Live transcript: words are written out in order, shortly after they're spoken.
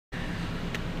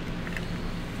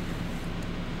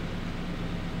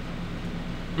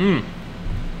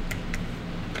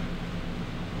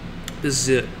This is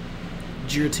it.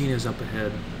 Giratina's up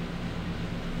ahead.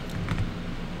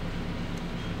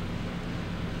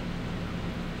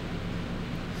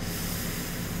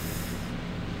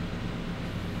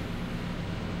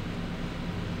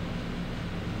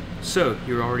 So,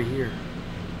 you're already here.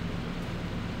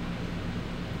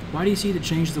 Why do you see to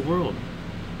change the world?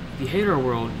 If you hate our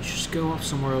world, you should just go off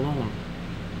somewhere alone.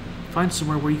 Find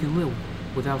somewhere where you can live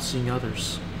without seeing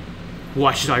others.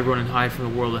 Why should I run and hide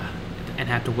from the world and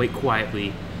have to wait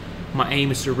quietly? My aim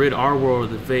is to rid our world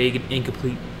of the vague and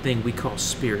incomplete thing we call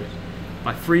spirit.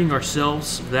 By freeing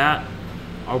ourselves of that,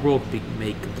 our world will be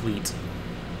made complete.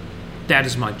 That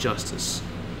is my justice.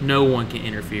 No one can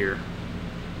interfere.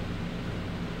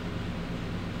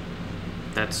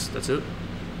 That's it?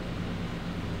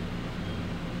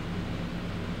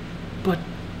 But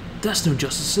that's no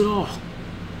justice at all.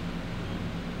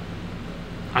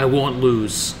 I won't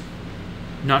lose.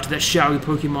 Not to that shadowy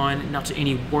Pokemon, not to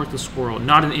any worthless world.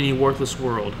 Not in any worthless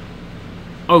world.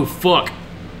 Oh, fuck.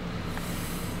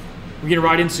 We're getting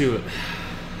right into it.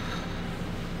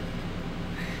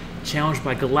 Challenged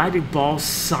by Galactic Ball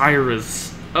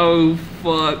Cyrus. Oh,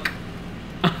 fuck.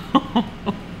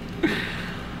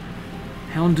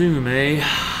 Houndoom, eh?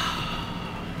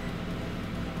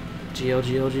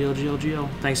 GL.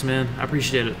 Thanks, man. I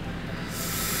appreciate it.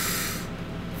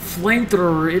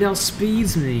 Flamethrower, it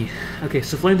outspeeds me. Okay,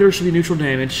 so Flamethrower should be neutral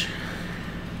damage.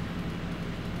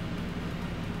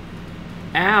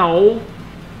 Ow!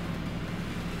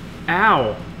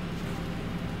 Ow!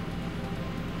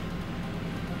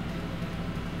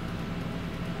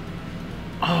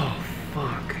 Oh,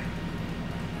 fuck.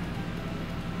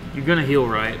 You're gonna heal,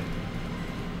 right?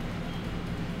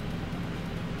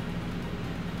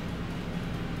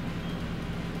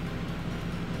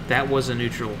 That wasn't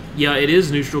neutral. Yeah, it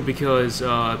is neutral because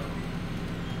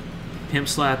Pimp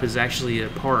Slap is actually a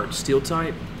part Steel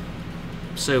type.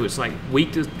 So it's like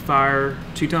weak to fire,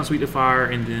 2 times weak to fire,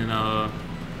 and then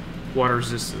water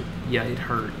resistant. Yeah, it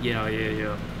hurt.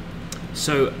 Yeah.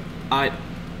 So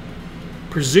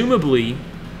presumably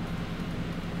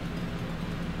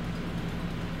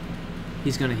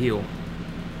he's gonna heal.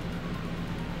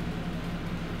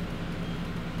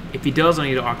 If he does, I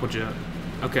need an Aqua Jet.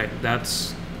 Okay,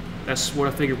 that's what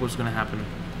I figured was going to happen.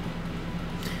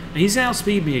 And he's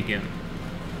outspeed me again.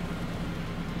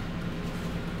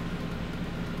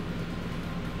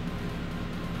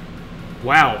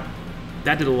 Wow.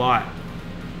 That did a lot.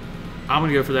 I'm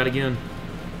going to go for that again.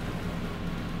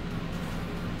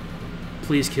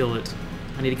 Please kill it.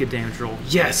 I need a good damage roll.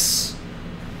 Yes!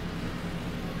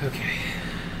 Okay.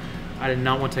 I did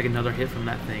not want to take another hit from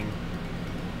that thing.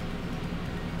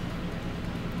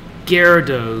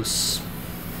 Gyarados.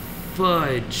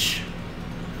 Fudge.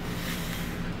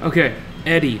 Okay,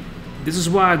 Eddie. This is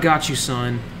why I got you,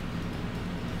 son.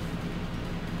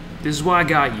 This is why I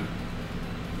got you.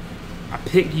 I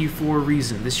picked you for a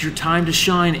reason. This is your time to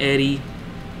shine, Eddie.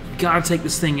 You gotta take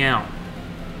this thing out.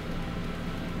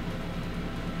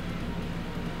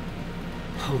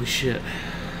 Holy shit.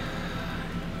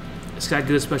 It's got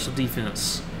good special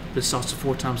defense. But it's also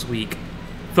 4 times weak.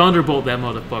 Thunderbolt that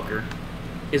motherfucker.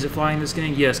 Is it flying this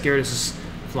game? Yes, Gyarados is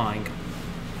flying.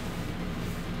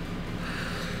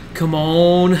 Come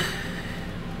on.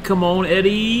 Come on,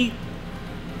 Eddie.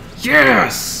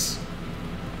 Yes!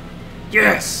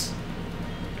 Yes!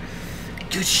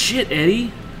 Good shit,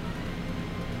 Eddie.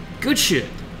 Good shit.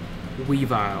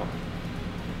 Weavile.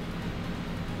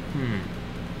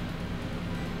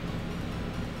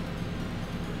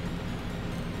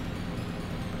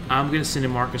 I'm gonna send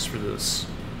in Marcus for this.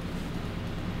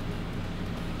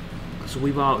 So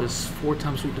Weavile is 4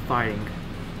 times weak to fighting.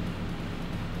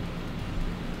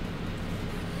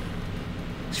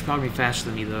 She's probably faster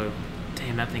than me though.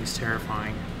 Damn, that thing's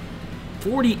terrifying.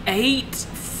 48?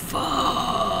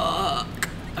 Fuck!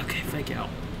 Okay, fake out.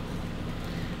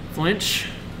 Flinch.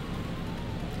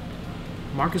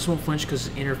 Marcus won't flinch because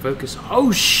of inner focus.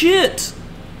 Oh shit!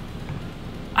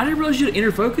 I didn't realize you had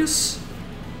inner focus.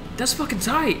 That's fucking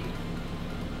tight.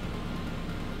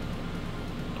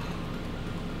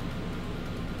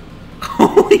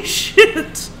 Holy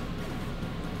shit!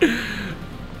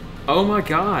 Oh my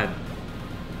god.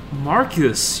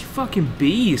 Marcus, you fucking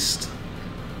beast.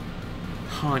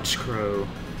 Honchcrow.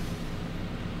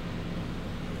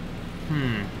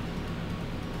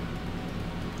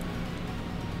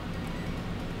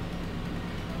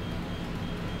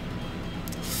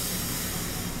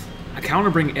 I kinda wanna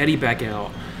bring Eddie back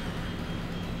out.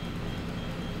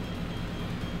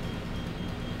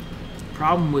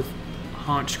 Problem with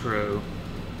Honchcrow.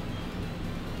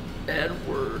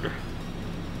 Edward.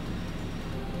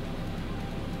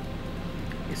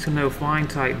 It's a no flying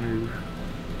type move.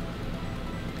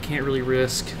 Can't really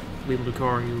risk leaving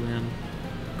Lucario in,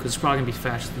 because it's probably gonna be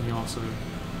faster than me also.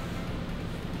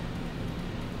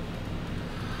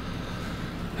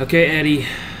 Okay, Eddie.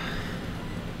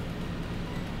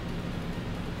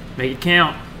 Make it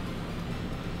count.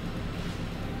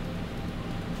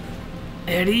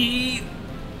 Eddie!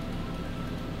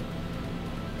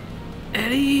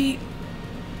 Eddie!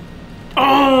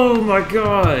 Oh my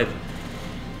god!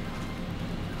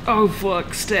 Oh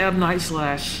fuck, stab, night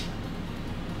slash.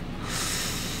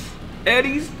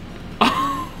 Eddie's...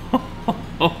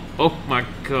 Oh my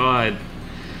god.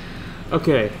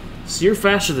 Okay, so you're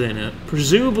faster than it.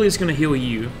 Presumably it's gonna heal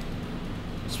you.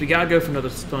 So we gotta go for another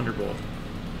Thunderbolt.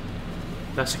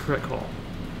 That's the correct call.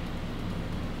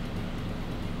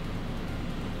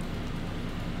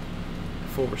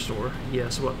 Full restore. Yeah,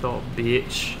 that's what I thought,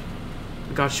 bitch.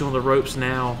 I got you on the ropes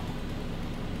now.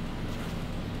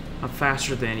 I'm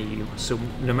faster than you, so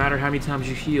no matter how many times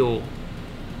you heal,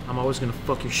 I'm always gonna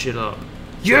fuck your shit up.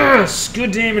 Yes!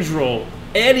 Good damage roll!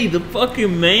 Eddie, the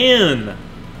fucking man!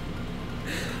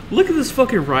 Look at this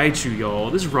fucking Raichu, y'all.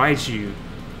 This Raichu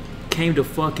came to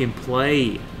fucking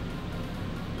play.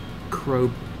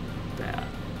 Crobat.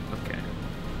 Okay.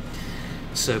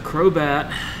 So,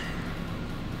 Crobat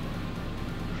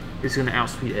is gonna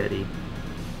outspeed Eddie.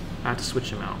 I have to switch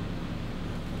him out.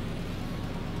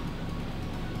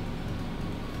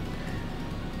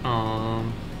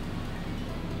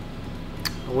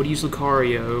 I would use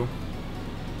Lucario.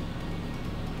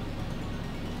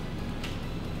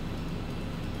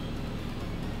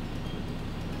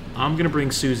 I'm gonna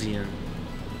bring Susie in.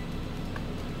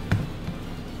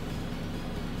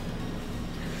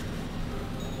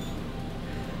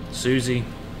 Susie,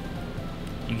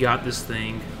 you got this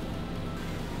thing.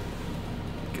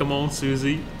 Come on,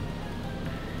 Susie.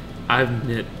 I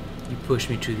admit, you pushed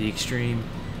me to the extreme.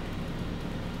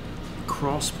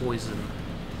 Cross poison.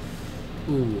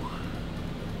 Ooh.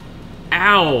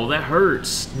 Ow, that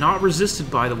hurts. Not resisted,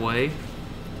 by the way.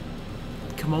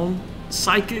 Come on,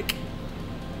 Psychic.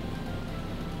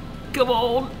 Come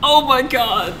on. Oh my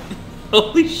god.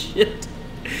 Holy shit.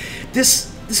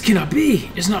 This cannot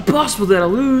be. It's not possible that I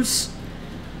lose.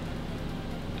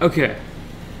 Okay.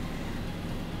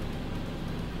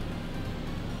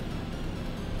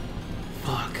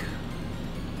 Fuck.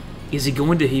 Is he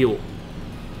going to heal?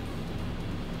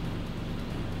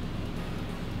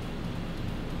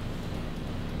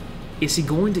 Is he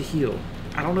going to heal?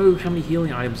 I don't know how many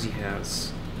healing items he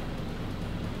has.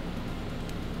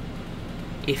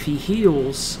 If he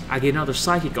heals, I get another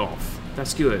Psychic off.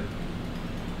 That's good.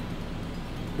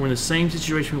 We're in the same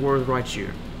situation we were with Raichu.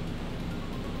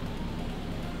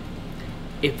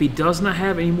 If he does not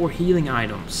have any more healing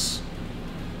items,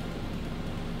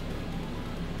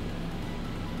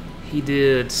 he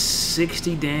did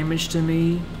 60 damage to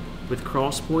me with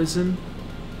Cross Poison.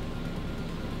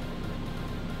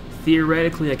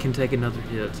 Theoretically, I can take another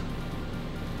hit.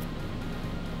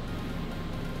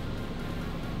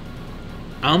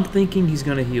 I'm thinking he's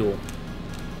gonna heal.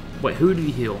 Wait, who did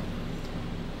he heal?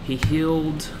 He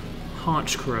healed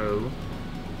Honchkrow.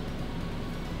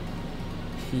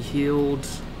 He healed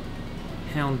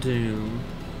Houndoom.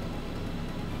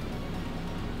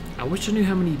 I wish I knew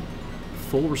how many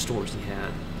full restores he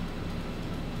had.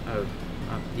 Oh,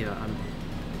 yeah, I'm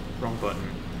wrong button.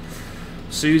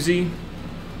 Susie,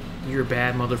 you're a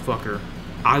bad motherfucker.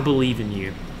 I believe in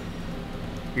you.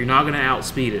 You're not gonna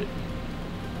outspeed it.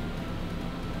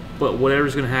 But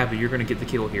whatever's gonna happen, you're gonna get the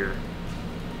kill here.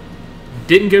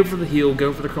 Didn't go for the heal,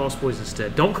 go for the cross poison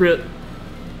instead. Don't crit.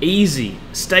 Easy.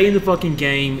 Stay in the fucking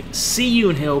game. See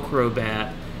you in hell,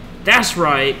 Crobat. That's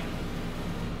right.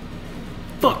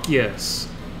 Fuck yes.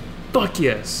 Fuck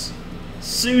yes.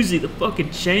 Susie, the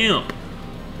fucking champ.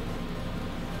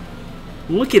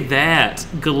 Look at that.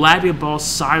 Galactic Boss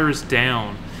Cyrus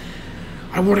down.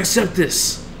 I won't accept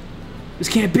this. This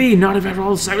can't be. Not if after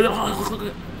all the Cyrus.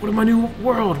 Oh, what in my new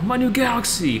world? My new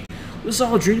galaxy. This is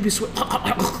all a dream to be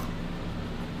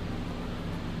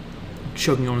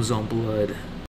choking on his own blood.